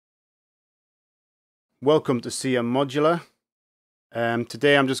Welcome to CM Modular.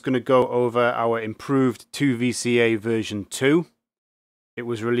 Today I'm just going to go over our improved 2VCA version 2. It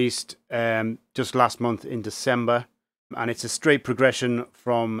was released just last month in December, and it's a straight progression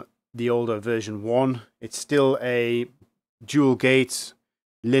from the older version 1. It's still a dual gate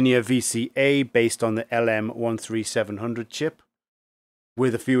linear VCA based on the LM13700 chip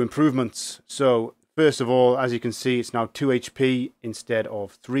with a few improvements. So first of all, as you can see, it's now 2 HP instead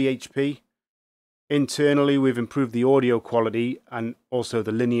of 3 HP. Internally, we've improved the audio quality and also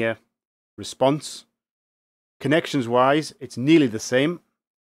the linear response. Connections wise, it's nearly the same.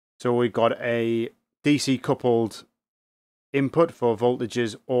 So we've got a DC coupled input for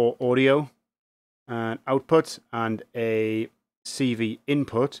voltages or audio and output, and a CV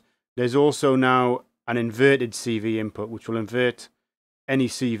input. There's also now an inverted CV input, which will invert any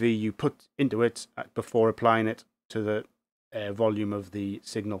CV you put into it before applying it to the volume of the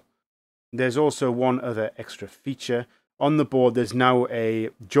signal. There's also one other extra feature. On the board, there's now a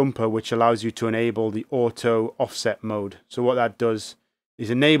jumper which allows you to enable the auto offset mode. So what that does is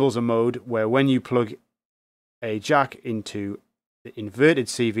enables a mode where when you plug a jack into the inverted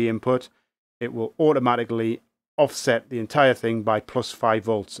CV input, it will automatically offset the entire thing by plus 5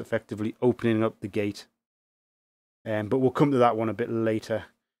 volts, effectively opening up the gate. But we'll come to that one a bit later.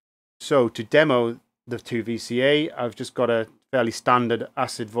 So to demo the 2VCA, I've just got a fairly standard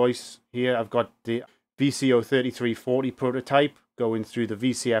acid voice here. I've got the VCO3340 prototype going through the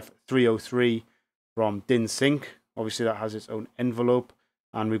VCF 303 from DIN Sync. Obviously that has its own envelope,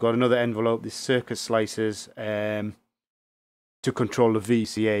 and we've got another envelope, the circuit slicers, to control the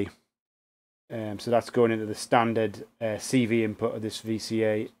VCA. So that's going into the standard CV input of this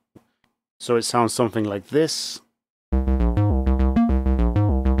VCA. So it sounds something like this.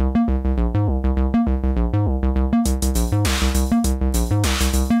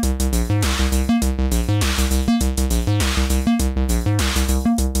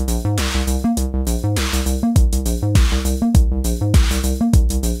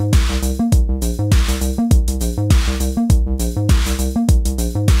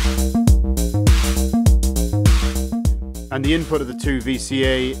 And the input of the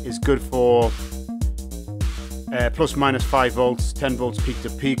 2VCA is good for plus minus 5 volts, 10 volts peak to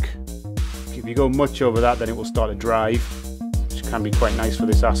peak. If you go much over that, then it will start to drive, which can be quite nice for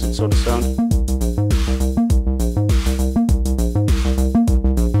this acid sort of sound.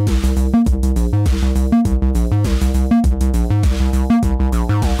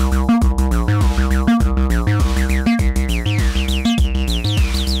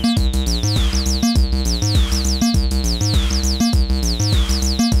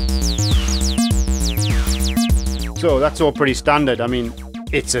 So that's all pretty standard. I mean,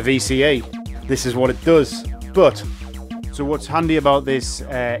 it's a VCA. This is what it does. But, so what's handy about this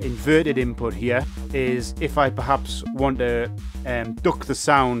inverted input here is if I perhaps want to duck the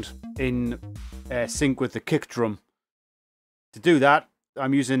sound in sync with the kick drum. To do that,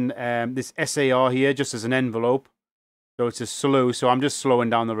 I'm using this SAR here just as an envelope. So it's a slow, so I'm just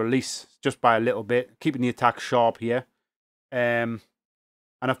slowing down the release just by a little bit, keeping the attack sharp here.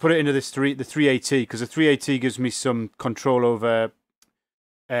 And I've put it into this the 3AT because the 3AT gives me some control over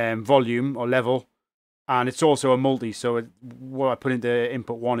volume or level, and it's also a multi. So what I put into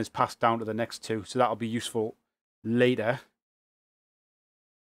input 1 is passed down to the next 2. So that'll be useful later.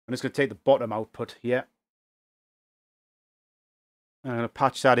 I'm just going to take the bottom output here. I'm going to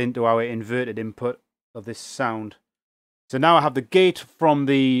patch that into our inverted input of this sound. So now I have the gate from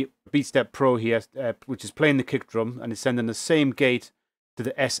the BeatStep Pro here, which is playing the kick drum, and it's sending the same gate to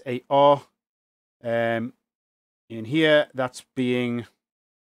the SAR. In here, that's being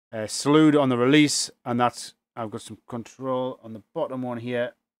slewed on the release, and that's, I've got some control on the bottom one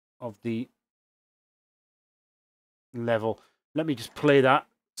here of the level. Let me just play that,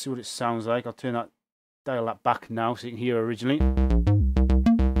 see what it sounds like. I'll turn that, dial that back now so you can hear originally.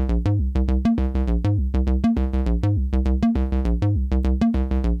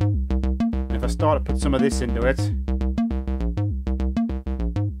 And if I start to put some of this into it,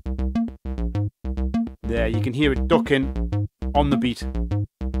 there, you can hear it ducking on the beat.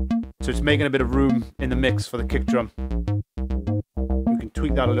 So it's making a bit of room in the mix for the kick drum. You can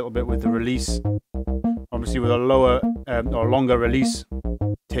tweak that a little bit with the release. Obviously with a lower or longer release,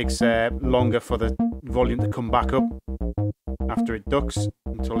 it takes longer for the volume to come back up after it ducks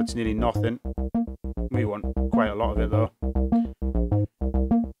until it's nearly nothing. We want quite a lot of it though.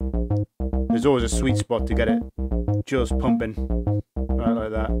 There's always a sweet spot to get it just pumping, right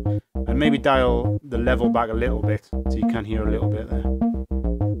like that. And maybe dial the level back a little bit so you can hear a little bit there.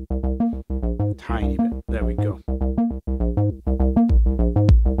 Tiny bit. There we go.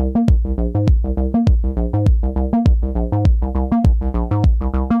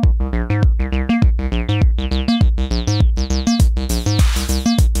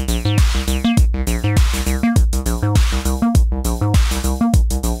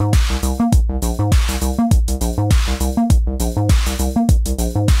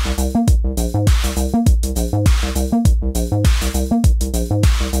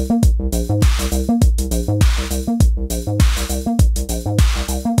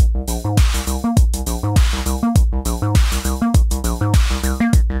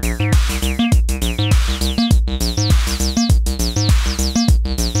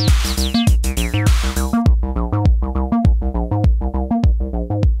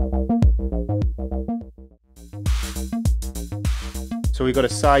 So we've got a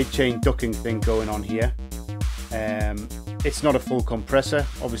side chain ducking thing going on here. It's not a full compressor.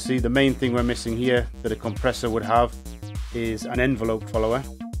 Obviously the main thing we're missing here that a compressor would have is an envelope follower.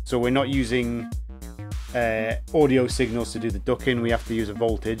 So we're not using audio signals to do the ducking, we have to use a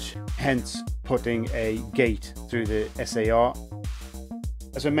voltage, hence putting a gate through the SAR.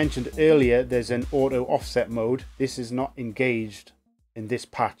 As I mentioned earlier, there's an auto offset mode. This is not engaged in this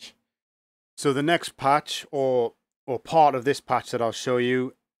patch. So the next patch, or part of this patch that I'll show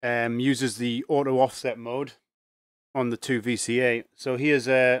you, uses the auto offset mode on the 2 VCA. So here's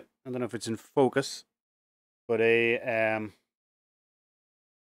a, I don't know if it's in focus, but a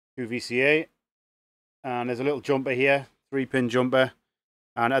 2 VCA, and there's a little jumper here, 3-pin jumper,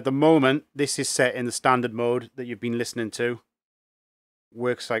 and at the moment this is set in the standard mode that you've been listening to.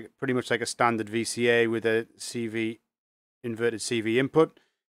 Works like pretty much like a standard VCA with a CV, inverted CV input.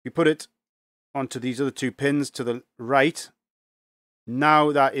 You put it onto these other 2 pins to the right.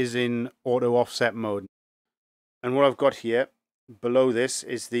 Now that is in auto offset mode. And what I've got here below this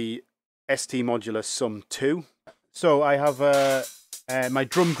is the ST Modular Sum 2. So I have my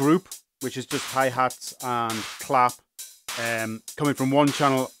drum group, which is just hi-hats and clap, coming from one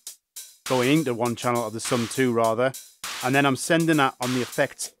channel, going into one channel of the Sum 2 rather, and then I'm sending that on the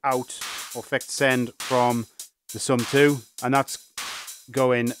effects out, or effect send from the Sum 2, and that's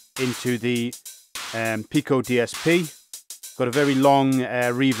going into the Pico DSP. Got a very long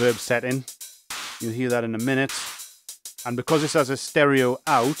reverb setting, you'll hear that in a minute, and because this has a stereo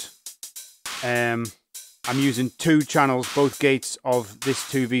out, I'm using 2 channels, both gates of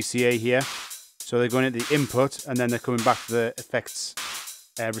this 2 VCA here. So they're going at the input and then they're coming back to the effects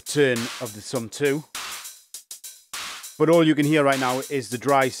return of the Sum 2. But all you can hear right now is the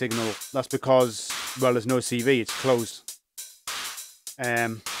dry signal. That's because, well, there's no CV, it's closed.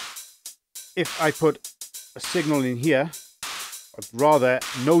 If I put a signal in here, or rather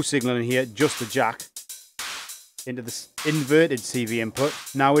no signal in here, just a jack, into the inverted CV input,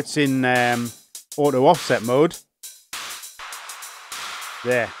 now it's in auto offset mode.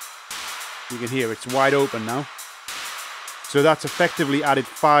 There, you can hear it's wide open now. So that's effectively added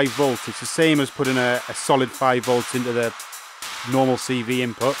 5 volts. It's the same as putting a solid 5 volts into the normal CV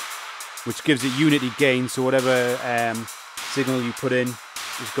input, which gives it unity gain. So whatever signal you put in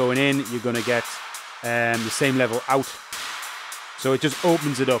is going in, you're going to get the same level out. So it just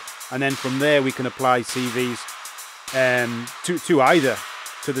opens it up, and then from there we can apply CVs to either.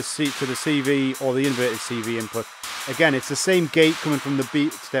 To the CV or the inverted CV input. Again, it's the same gate coming from the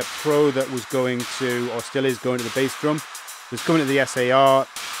Beat Step Pro that was going to, or still is going to the bass drum. It's coming to the SAR.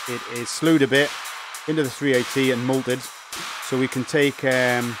 It is slewed a bit into the 380 and multed. So we can take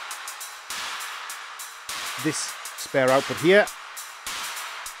this spare output here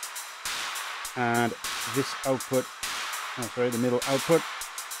and this output, the middle output,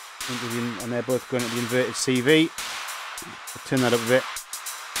 and they're both going to the inverted CV. I'll turn that up a bit.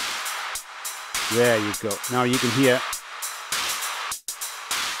 There you go. Now you can hear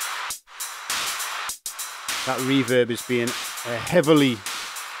that reverb is being heavily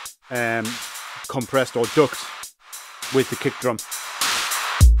compressed or ducked with the kick drum.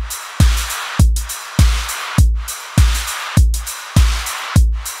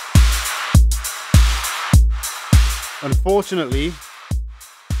 Unfortunately,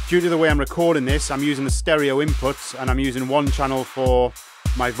 due to the way I'm recording this, I'm using the stereo inputs and I'm using one channel for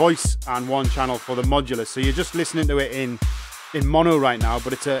my voice and one channel for the modular, so you're just listening to it in mono right now,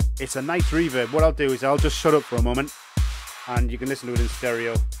 but it's a nice reverb. What I'll do is I'll just shut up for a moment and you can listen to it in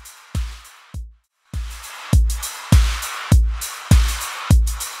stereo.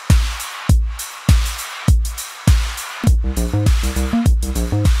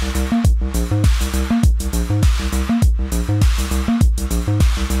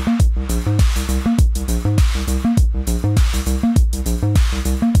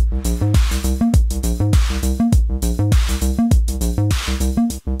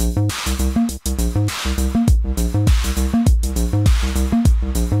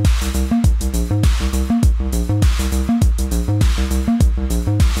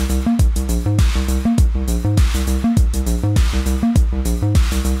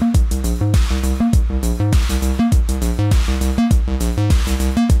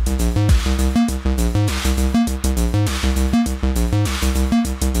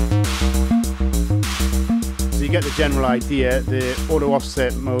 Get the general idea. The auto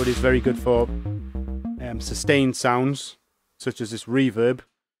offset mode is very good for sustained sounds such as this reverb.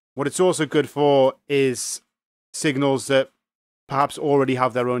 What it's also good for is signals that perhaps already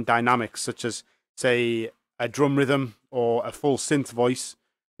have their own dynamics, such as say a drum rhythm or a full synth voice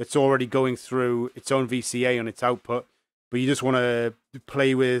that's already going through its own VCA on its output. but you just want to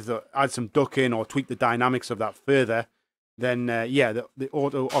play with, or add some ducking or tweak the dynamics of that further, then yeah, the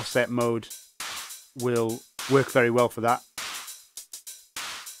auto offset mode will work very well for that.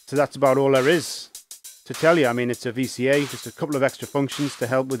 So that's about all there is to tell you. I mean, it's a VCA, just a couple of extra functions to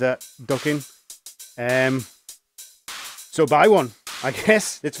help with that ducking. So buy one, I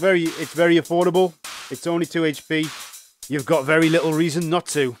guess. It's very affordable. It's only 2 HP. You've got very little reason not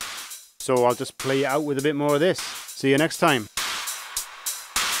to. So I'll just play it out with a bit more of this. See you next time.